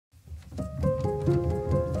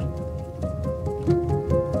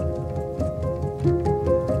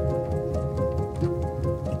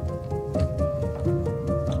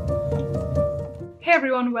Hey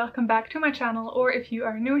everyone, welcome back to my channel, or if you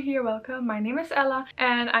are new here, welcome. My name is Ella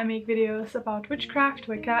and I make videos about witchcraft,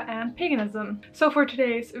 Wicca and paganism. So for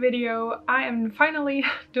today's video I am finally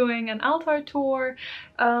doing an altar tour.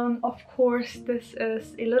 Of course this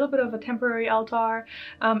is a little bit of a temporary altar,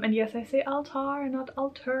 and yes, I say altar and not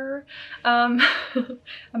altar. I'm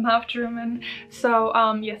half German, so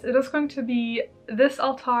yes, it is going to be this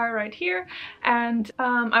altar right here, and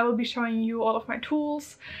I will be showing you all of my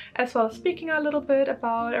tools as well as speaking a little bit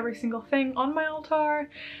about every single thing on my altar.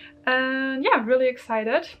 And yeah, really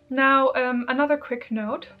excited. Now, another quick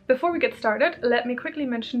note. Before we get started, let me quickly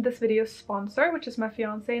mention this video's sponsor, which is my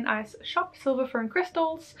fiance and I's shop, Silver Fern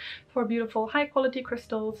Crystals. For beautiful high quality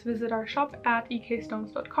crystals, visit our shop at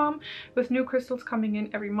ekstones.com, with new crystals coming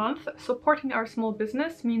in every month. Supporting our small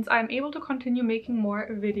business means I'm able to continue making more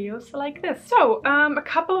videos like this. So, a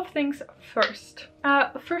couple of things first.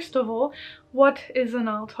 First of all, what is an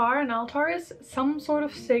altar? An altar is some sort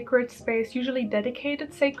of sacred space, usually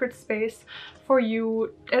dedicated sacred space for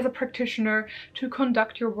you as a practitioner to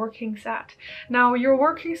conduct your workings at. Now, your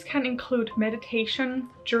workings can include meditation,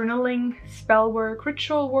 journaling, spell work,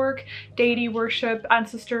 ritual work, deity worship,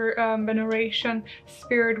 ancestor veneration,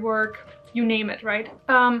 spirit work, you name it, right?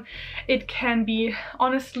 It can be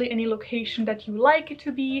honestly any location that you like it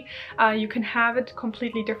to be. You can have it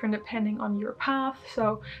completely different depending on your path.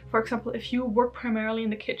 So for example, if you work primarily in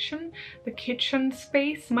the kitchen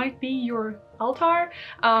space might be your altar,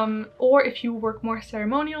 or if you work more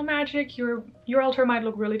ceremonial magic, your altar might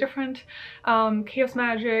look really different. Chaos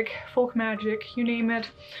magic, folk magic, you name it,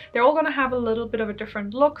 they're all gonna have a little bit of a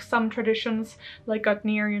different look. Some traditions like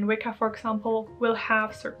Gardnerian Wicca, for example, will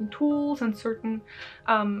have certain tools and certain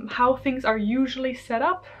how things are usually set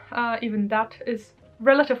up. Even that is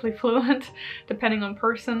relatively fluent depending on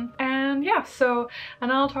person. And yeah, so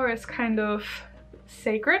an altar is kind of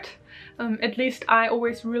sacred. At least I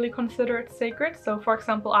always really consider it sacred. So for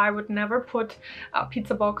example, I would never put a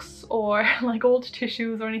pizza box or like old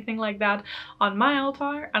tissues or anything like that on my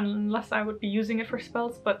altar unless I would be using it for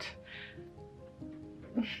spells, but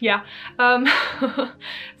yeah.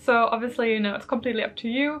 So obviously, you know, it's completely up to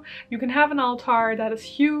you. You can have an altar that is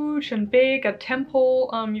huge and big, a temple.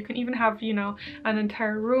 You can even have, you know, an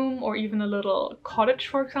entire room or even a little cottage,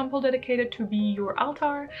 for example, dedicated to be your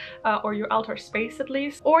altar, or your altar space at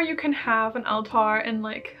least. Or you can have an altar in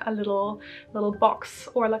like a little box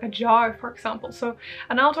or like a jar, for example. So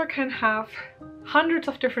an altar can have hundreds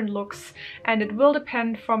of different looks, and it will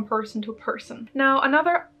depend from person to person. Now,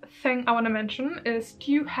 another thing I want to mention is,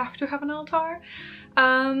 do you have to have an altar?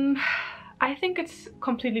 I think it's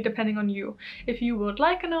completely depending on you. If you would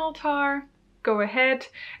like an altar, go ahead.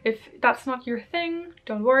 If that's not your thing,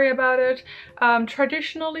 don't worry about it.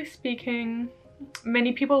 Traditionally speaking,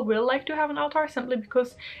 many people will like to have an altar simply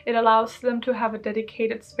because it allows them to have a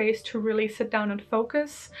dedicated space to really sit down and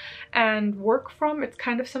focus and work from. It's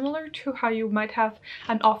kind of similar to how you might have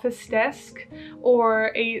an office desk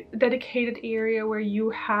or a dedicated area where you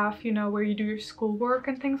have, you know, where you do your schoolwork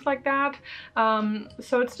and things like that.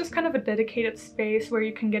 So it's just kind of a dedicated space where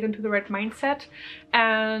you can get into the right mindset,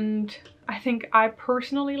 and I think I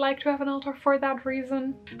personally like to have an altar for that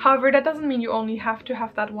reason. However, that doesn't mean you only have to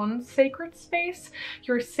have that one sacred space.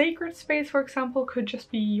 Your sacred space, for example, could just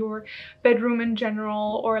be your bedroom in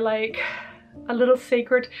general, or like a little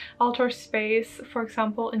sacred altar space, for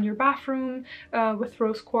example, in your bathroom, with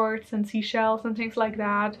rose quartz and seashells and things like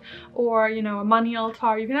that. Or, you know, a money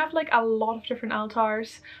altar. You can have like a lot of different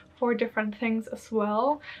altars for different things as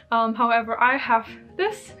well. However, I have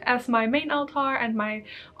this as my main altar and my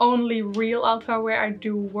only real altar where I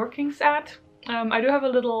do workings at. I do have a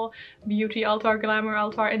little beauty altar, glamour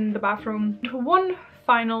altar in the bathroom. One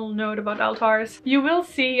final note about altars: you will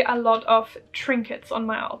see a lot of trinkets on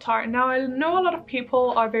my altar. Now, I know a lot of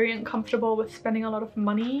people are very uncomfortable with spending a lot of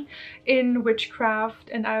money in witchcraft,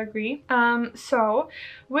 and I agree. So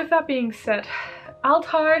with that being said,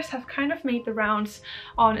 altars have kind of made the rounds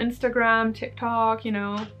on Instagram, TikTok, you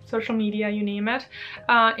know, social media, you name it,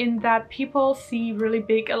 in that people see really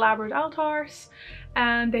big elaborate altars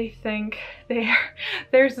and they think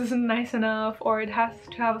theirs isn't nice enough, or it has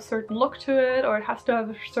to have a certain look to it, or it has to have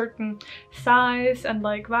a certain size and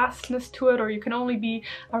like vastness to it, or you can only be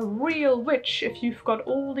a real witch if you've got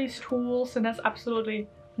all these tools, and that's absolutely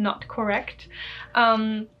not correct.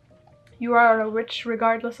 You are a witch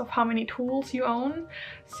regardless of how many tools you own,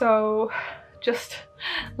 so just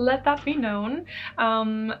let that be known.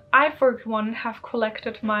 I, for one, have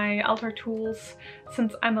collected my altar tools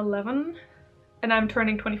since I'm 11, and I'm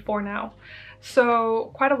turning 24 now, so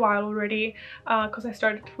quite a while already, because I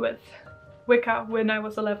started with Wicca when I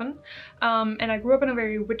was 11, and I grew up in a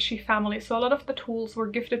very witchy family, so a lot of the tools were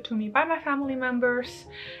gifted to me by my family members,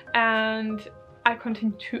 and I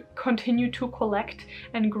continue to collect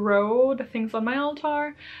and grow the things on my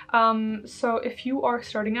altar. So if you are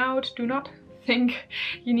starting out, do not think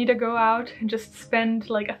you need to go out and just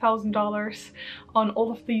spend like $1,000 on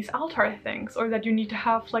all of these altar things, or that you need to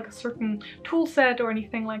have like a certain tool set or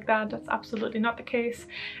anything like that. That's absolutely not the case,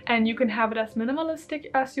 and you can have it as minimalistic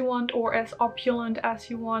as you want or as opulent as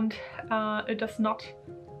you want. It does not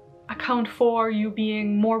account for you being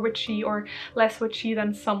more witchy or less witchy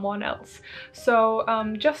than someone else. So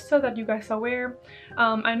just so that you guys are aware,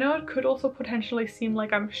 I know it could also potentially seem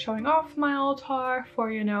like I'm showing off my altar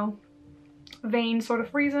for, you know, vain sort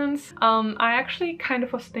of reasons. I actually kind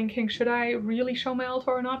of was thinking, should I really show my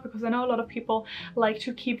altar or not? Because I know a lot of people like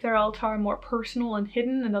to keep their altar more personal and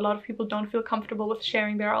hidden, and a lot of people don't feel comfortable with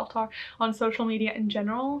sharing their altar on social media in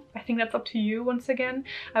general. I think that's up to you once again.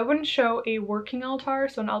 I wouldn't show a working altar,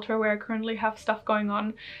 so an altar where I currently have stuff going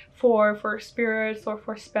on for spirits or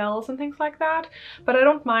for spells and things like that, but I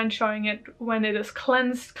don't mind showing it when it is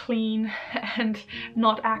cleansed, clean, and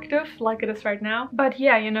not active like it is right now. But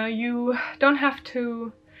yeah, you know, you don't have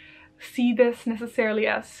to see this necessarily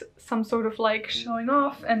as some sort of like showing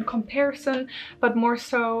off and comparison, but more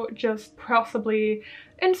so just possibly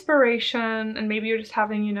inspiration, and maybe you're just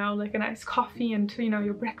having, you know, like a nice coffee and, you know,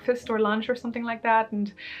 your breakfast or lunch or something like that,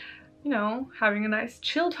 and, you know, having a nice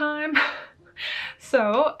chill time.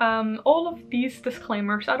 So all of these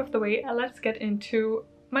disclaimers out of the way, let's get into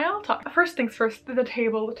my altar. First things first, the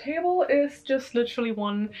table. The table is just literally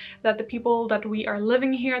one that the people that we are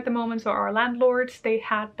living here at the moment, so our landlords, they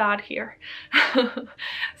had that here.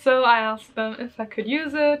 So I asked them if I could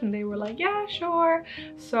use it, and they were like, yeah, sure.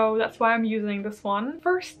 So that's why I'm using this one.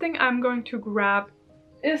 First thing I'm going to grab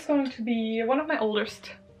is going to be one of my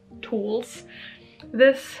oldest tools,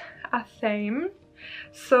 this athame.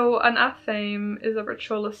 So an athame is a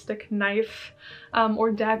ritualistic knife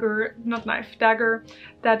or dagger, not knife, dagger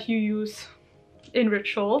that you use in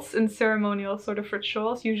rituals, in ceremonial sort of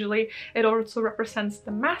rituals. Usually it also represents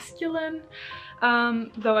the masculine,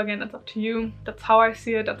 though again, that's up to you. That's how I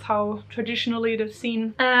see it, that's how traditionally it is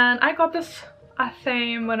seen. And I got this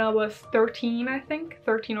athame when I was 13, I think,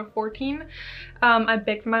 13 or 14. I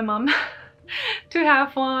begged my mom to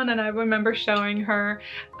have one, and I remember showing her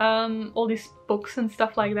all these books and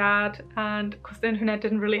stuff like that, and because the internet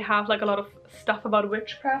didn't really have like a lot of stuff about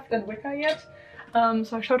witchcraft and Wicca yet,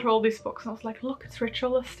 so I showed her all these books and I was like, look, it's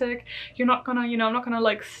ritualistic, you're not gonna, you know, I'm not gonna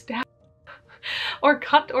like stab or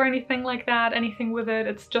cut or anything like that, anything with it.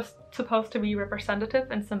 It's just supposed to be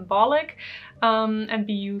representative and symbolic, and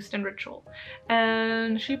be used in ritual.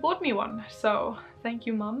 And she bought me one, so thank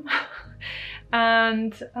you, Mum.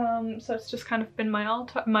 And so it's just kind of been my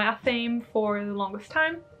altar, my athame for the longest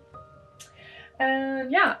time.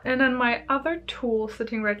 And yeah, and then my other tool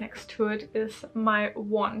sitting right next to it is my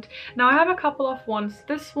wand. Now I have a couple of wands.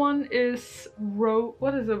 This one is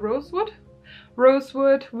what is it, rosewood?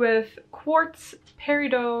 Rosewood with quartz,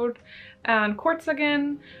 peridot, and quartz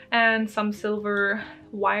again, and some silver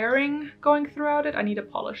wiring going throughout it. I need to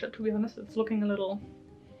polish it, to be honest. It's looking a little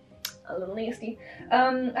nasty.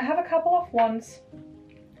 I have a couple of wands.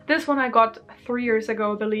 This one I got 3 years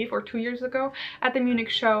ago, I believe, or 2 years ago at the Munich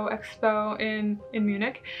Show Expo in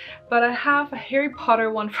Munich. But I have a Harry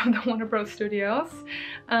Potter one from the Warner Bros. Studios,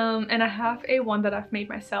 and I have a one that I've made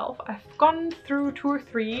myself. I've gone through 2 or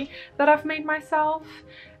 3 that I've made myself,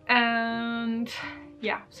 and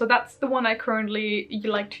yeah, so that's the one I currently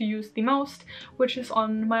like to use the most, which is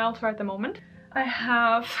on my altar at the moment. I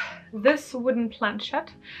have this wooden planchette.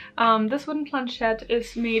 This wooden planchette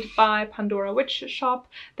is made by Pandora Witch Shop.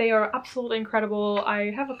 They are absolutely incredible.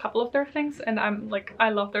 I have a couple of their things and I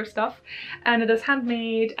love their stuff. And it is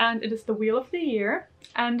handmade, and it is the Wheel of the Year.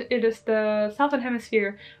 And it is the Southern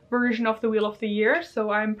Hemisphere version of the Wheel of the Year. So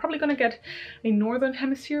I'm probably gonna get a Northern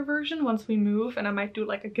Hemisphere version once we move, and I might do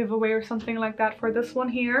like a giveaway or something like that for this one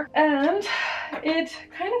here. And it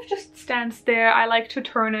kind of just stands there. I like to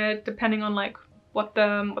turn it depending on like what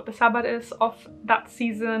the Sabbath is of that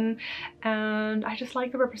season, and I just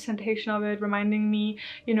like the representation of it, reminding me,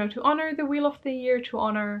 you know, to honor the Wheel of the Year, to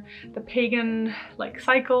honor the pagan like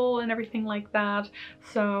cycle and everything like that.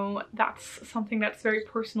 So that's something that's very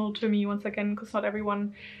personal to me, once again, because not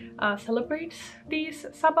everyone celebrates these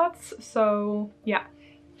Sabbaths. So yeah.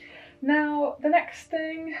 Now the next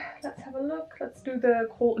thing, let's have a look. Let's do the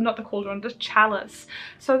not the cauldron, the chalice.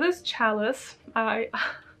 So this chalice,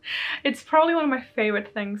 it's probably one of my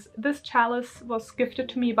favorite things. This chalice was gifted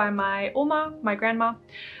to me by my Oma, my grandma,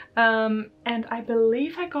 and I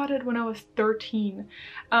believe I got it when I was 13.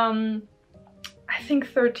 I think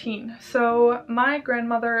 13. So my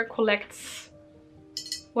grandmother collects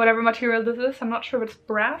whatever material this is. I'm not sure if it's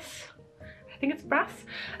brass. I think it's brass.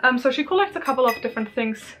 So she collects a couple of different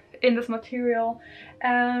things in this material,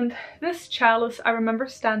 and this chalice, I remember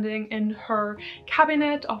standing in her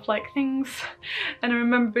cabinet of like things, and I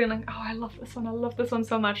remember being like, oh, I love this one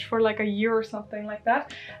so much, for like a year or something like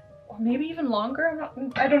that, or maybe even longer.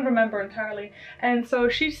 I don't remember entirely. And so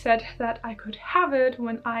she said that I could have it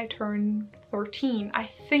when I turned 13.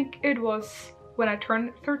 I think it was when I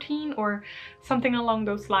turned 13 or something along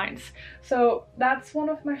those lines. So that's one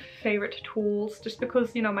of my favorite tools, just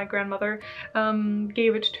because, you know, my grandmother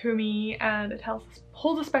gave it to me, and it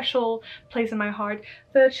holds a special place in my heart.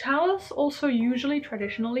 The chalice also usually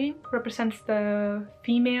traditionally represents the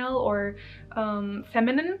female or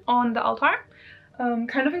feminine on the altar,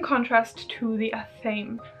 kind of in contrast to the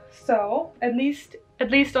athame. So at least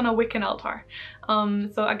on a Wiccan altar.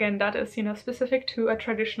 So again, that is, you know, specific to a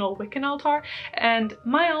traditional Wiccan altar, and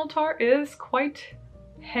my altar is quite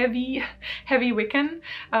heavy Wiccan,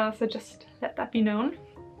 so just let that be known.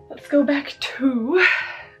 Let's go back to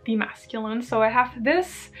the masculine. So I have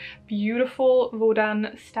this beautiful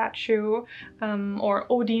Wodan statue, or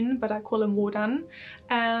Odin, but I call him Wodan,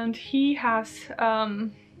 and he has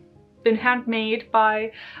been handmade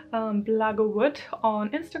by Blago Wood on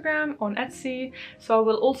Instagram, on Etsy. So I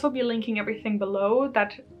will also be linking everything below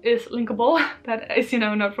that is linkable, that is, you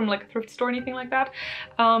know, not from like a thrift store or anything like that.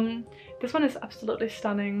 This one is absolutely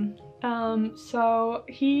stunning. So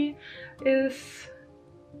he is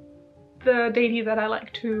the deity that I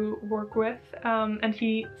like to work with, and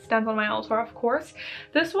he stands on my altar, of course.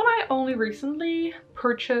 This one I only recently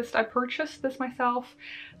purchased. I purchased this myself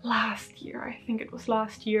last year. I think it was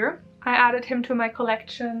last year. I added him to my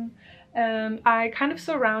collection, and I kind of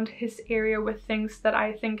surround his area with things that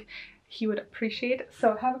I think he would appreciate.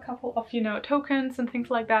 So I have a couple of, you know, tokens and things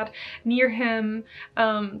like that near him,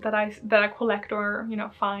 that I collect or, you know,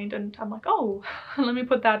 find, and I'm like, oh, let me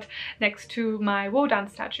put that next to my Wodan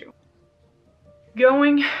statue.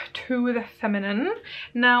 Going to the feminine.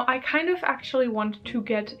 Now I kind of actually want to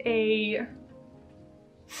get a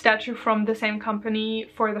statue from the same company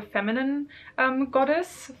for the feminine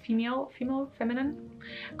goddess, feminine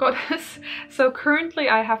goddess. So currently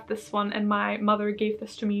I have this one, and my mother gave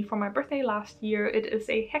this to me for my birthday last year. It is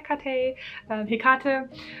a Hecate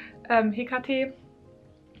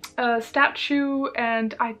statue,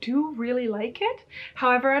 and I do really like it.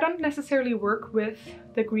 However, I don't necessarily work with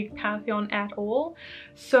the Greek pantheon at all,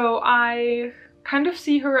 so I kind of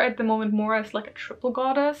see her at the moment more as like a triple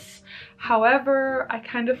goddess. However, I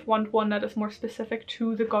kind of want one that is more specific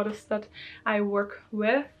to the goddess that I work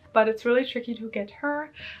with, but it's really tricky to get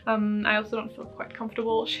her. I also don't feel quite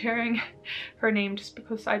comfortable sharing her name, just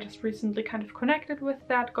because I just recently kind of connected with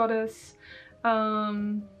that goddess.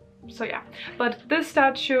 So yeah, but this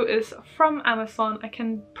statue is from Amazon. I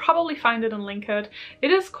can probably find it and link it.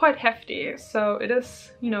 It is quite hefty, so it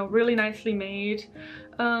is, you know, really nicely made.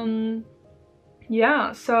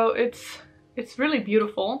 Yeah, so it's really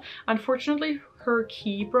beautiful. Unfortunately, her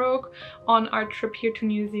key broke on our trip here to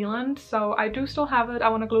New Zealand, so I do still have it. I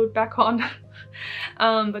want to glue it back on.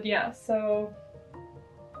 But yeah, so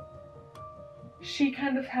she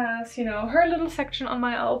kind of has, you know, her little section on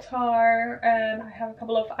my altar, and I have a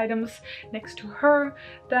couple of items next to her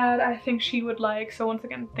that I think she would like. So once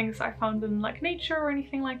again, things I found in like nature or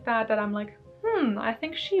anything like that, that I'm like, I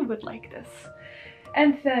think she would like this.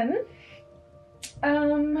 And then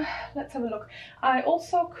let's have a look. I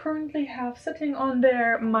also currently have sitting on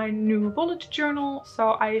there my new bullet journal.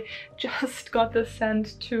 So I just got this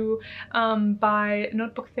sent to by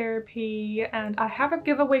Notebook Therapy, and I have a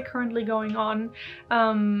giveaway currently going on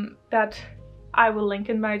that I will link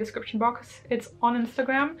in my description box. It's on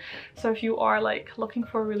Instagram, so if you are like looking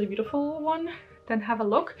for a really beautiful one, then have a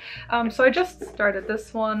look. So I just started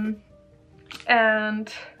this one,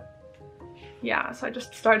 and yeah, so I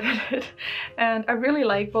just started it, and I really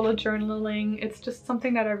like bullet journaling. It's just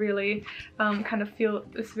something that I really kind of feel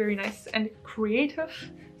is very nice and creative.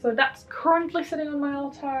 So that's currently sitting on my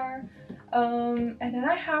altar. And then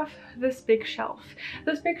I have this big shelf.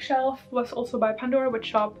 This big shelf was also by Pandora Witch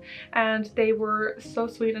Shop, and they were so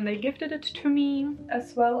sweet, and they gifted it to me,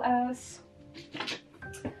 as well as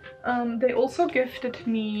they also gifted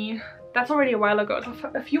me, that's already a while ago,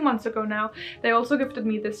 so a few months ago now, they also gifted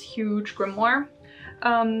me this huge grimoire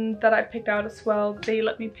that I picked out as well. They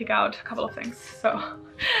let me pick out a couple of things, so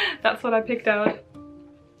that's what I picked out.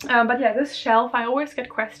 But yeah, this shelf, I always get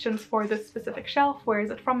questions for this specific shelf. Where is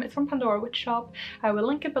it from? It's from Pandora Witch Shop. I will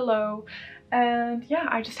link it below. And yeah,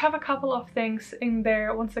 I just have a couple of things in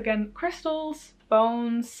there. Once again, crystals,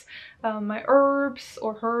 bones, my herbs,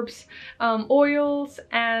 oils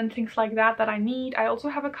and things like that I need. I also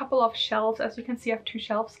have a couple of shelves. As you can see, I have 2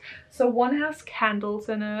 shelves. So one has candles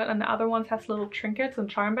in it and the other one has little trinkets and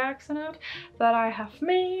charm bags in it that I have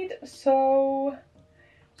made. So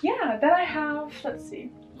yeah, then I have, let's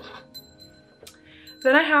see.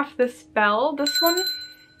 Then I have this bell. This one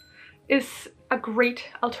is a great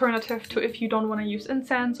alternative to if you don't want to use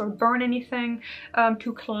incense or burn anything,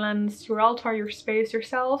 to cleanse your altar, your space,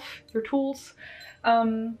 yourself, your tools.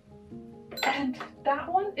 And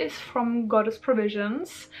that one is from Goddess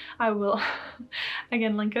Provisions. I will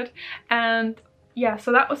again link it. And yeah,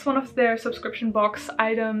 so that was one of their subscription box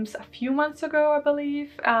items a few months ago, I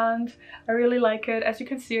believe, and I really like it. As you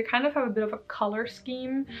can see, I kind of have a bit of a color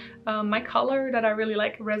scheme. My color that I really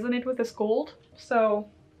like resonate with is gold, so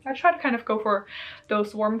I try to kind of go for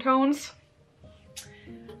those warm tones.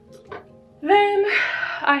 Then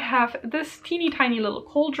I have this teeny tiny little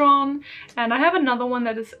cauldron, and I have another one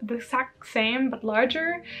that is the exact same but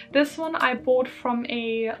larger. This one I bought from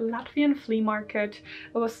a Latvian flea market.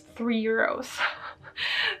 It was €3.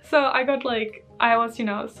 So I got like, I was, you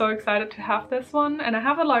know, so excited to have this one. And I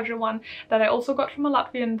have a larger one that I also got from a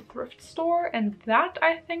Latvian thrift store, and that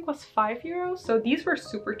I think was €5. So these were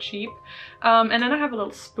super cheap. And then I have a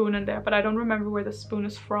little spoon in there, but I don't remember where the spoon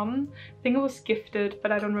is from. I think it was gifted,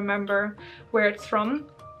 but I don't remember where it's from.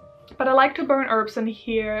 But I like to burn herbs in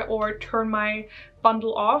here or turn my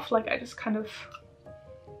bundle off. Like I just kind of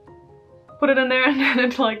put it in there and then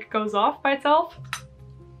it like goes off by itself.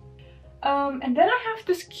 And then I have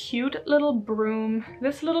this cute little broom.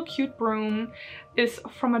 This little cute broom is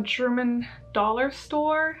from a German dollar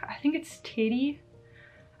store. I think it's Teddy.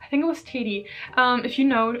 I think it was Teddy. If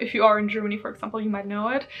you are in Germany, for example, you might know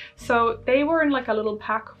it. So they were in like a little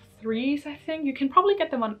pack of 3s, I think. You can probably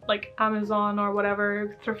get them on like Amazon or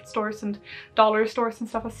whatever, thrift stores and dollar stores and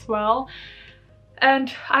stuff as well.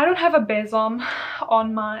 And I don't have a besom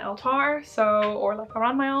on my altar, so, or like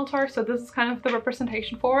around my altar, so this is kind of the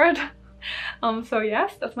representation for it. So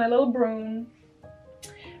yes, that's my little broom.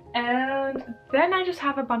 And then I just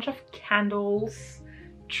have a bunch of candles,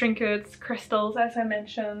 trinkets, crystals, as I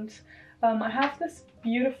mentioned. I have this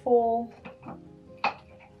beautiful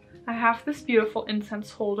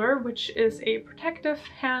incense holder, which is a protective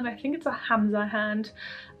hand. I think it's a Hamza hand.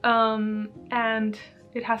 And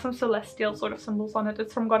it has some celestial sort of symbols on it.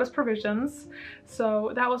 It's from Goddess Provisions.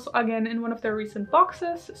 So that was again in one of their recent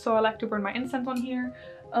boxes. So I like to burn my incense on here.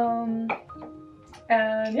 And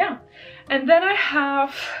yeah, and then I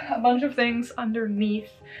have a bunch of things underneath.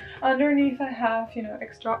 Underneath I have, you know,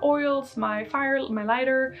 extra oils, my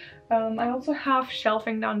lighter. I also have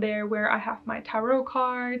shelving down there where I have my tarot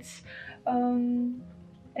cards, and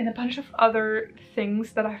a bunch of other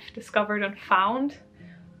things that I've discovered and found.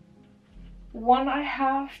 One I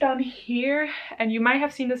have down here, and you might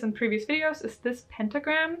have seen this in previous videos, is this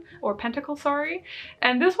pentagram, or pentacle, sorry.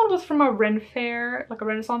 And this one was from a Ren fair, like a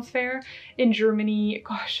Renaissance fair in Germany.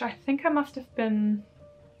 Gosh, I think I must have been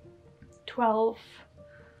 12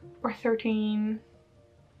 or 13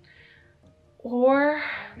 or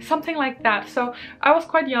something like that. So I was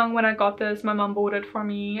quite young when I got this. My mom bought it for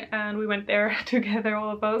me and we went there together,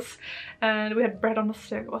 all of us, and we had bread on the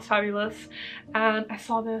stick. It was fabulous. And I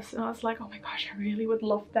saw this and I was like, oh my gosh, I really would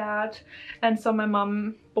love that. And so my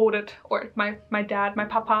mom bought it, or my dad, my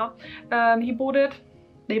papa, he bought it,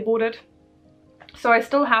 they bought it. So I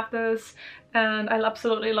still have this and I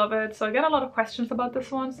absolutely love it. So I get a lot of questions about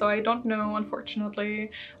this one, so I don't know,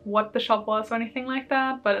 unfortunately, what the shop was or anything like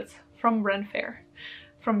that, but it's from Ren Fair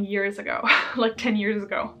from years ago, like 10 years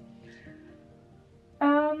ago.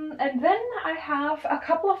 And then I have a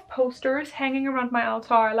couple of posters hanging around my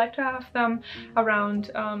altar. I like to have them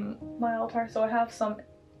around my altar, so I have some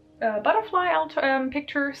butterfly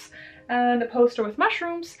pictures and a poster with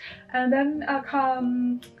mushrooms, and then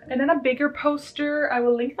a bigger poster. I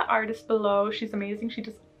will link the artist below. She's amazing. She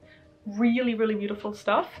does really, really beautiful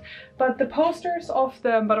stuff. But the posters of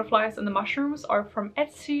the butterflies and the mushrooms are from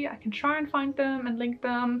Etsy. I can try and find them and link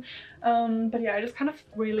them. But yeah, I just kind of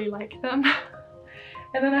really like them.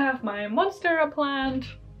 And then I have my monstera plant,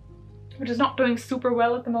 which is not doing super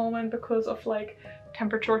well at the moment because of like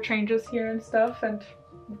temperature changes here and stuff and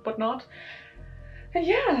whatnot. And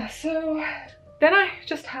yeah, so then I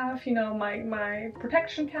just have, you know, my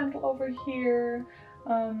protection candle over here.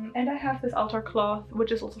 And I have this altar cloth,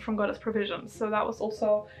 which is also from Goddess Provisions. So that was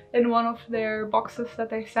also in one of their boxes that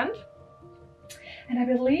they sent. And I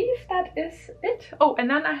believe that is it. Oh, and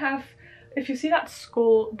then I have, if you see that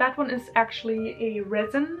skull, that one is actually a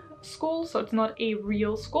resin skull, so it's not a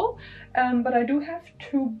real skull. But I do have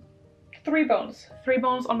two three bones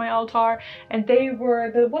on my altar, and they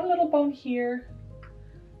were the one little bone here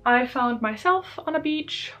I found myself on a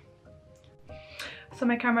beach. So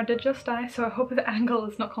my camera did just die, so I hope the angle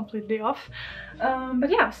is not completely off. But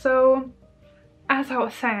yeah, so as I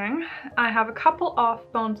was saying, I have a couple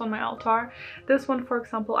of bones on my altar. This one, for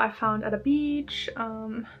example, I found at a beach. I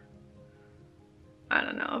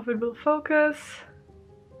don't know if it will focus.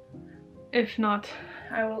 If not,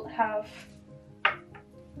 I will have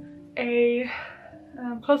a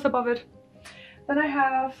close-up of it. Then I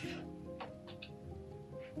have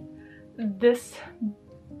this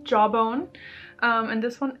jawbone, and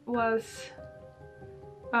this one was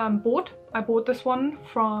bought. I bought this one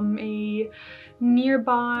from a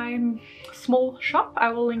nearby small shop.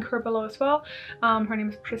 I will link her below as well. Her name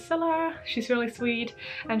is Priscilla. She's really sweet,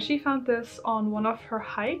 and she found this on one of her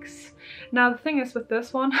hikes. Now the thing is with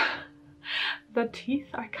this one, the teeth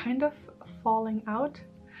are kind of falling out.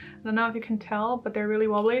 I don't know if you can tell, but they're really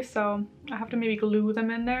wobbly, so I have to maybe glue them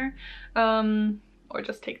in there, or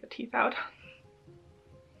just take the teeth out.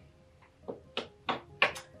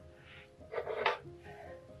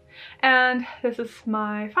 And this is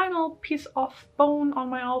my final piece of bone on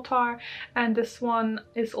my altar, and this one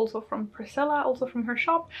is also from Priscilla, also from her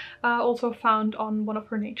shop, also found on one of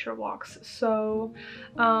her nature walks. So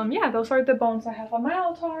yeah, those are the bones I have on my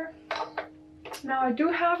altar. Now I do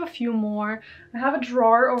have a few more. I have a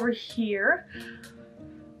drawer over here,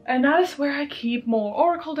 and that is where I keep more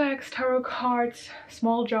oracle decks, tarot cards,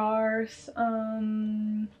 small jars,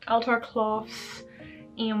 altar cloths,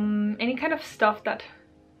 any kind of stuff that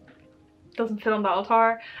doesn't fit on the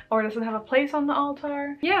altar or doesn't have a place on the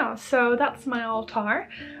altar. Yeah, so that's my altar.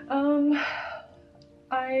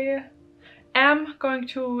 I am going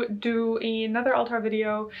to do another altar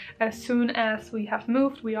video as soon as we have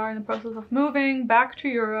moved. We are in the process of moving back to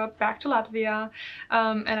Europe, back to Latvia,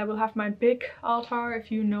 and I will have my big altar.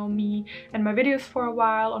 If you know me and my videos for a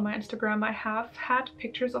while on my Instagram, I have had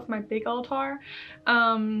pictures of my big altar.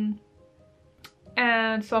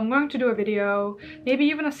 And so I'm going to do a video, maybe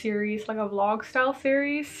even a series, like a vlog style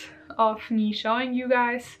series of me showing you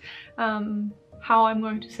guys how I'm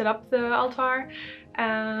going to set up the altar.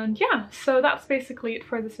 And yeah, so that's basically it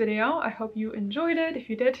for this video. I hope you enjoyed it. If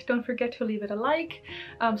you did, don't forget to leave it a like,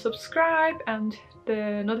 subscribe, and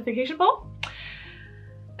the notification bell.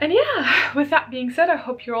 And yeah, with that being said, I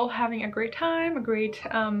hope you're all having a great time, a great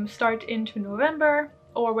start into November,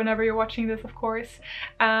 or whenever you're watching this, of course.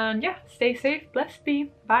 And yeah, stay safe, blessed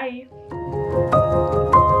be, bye.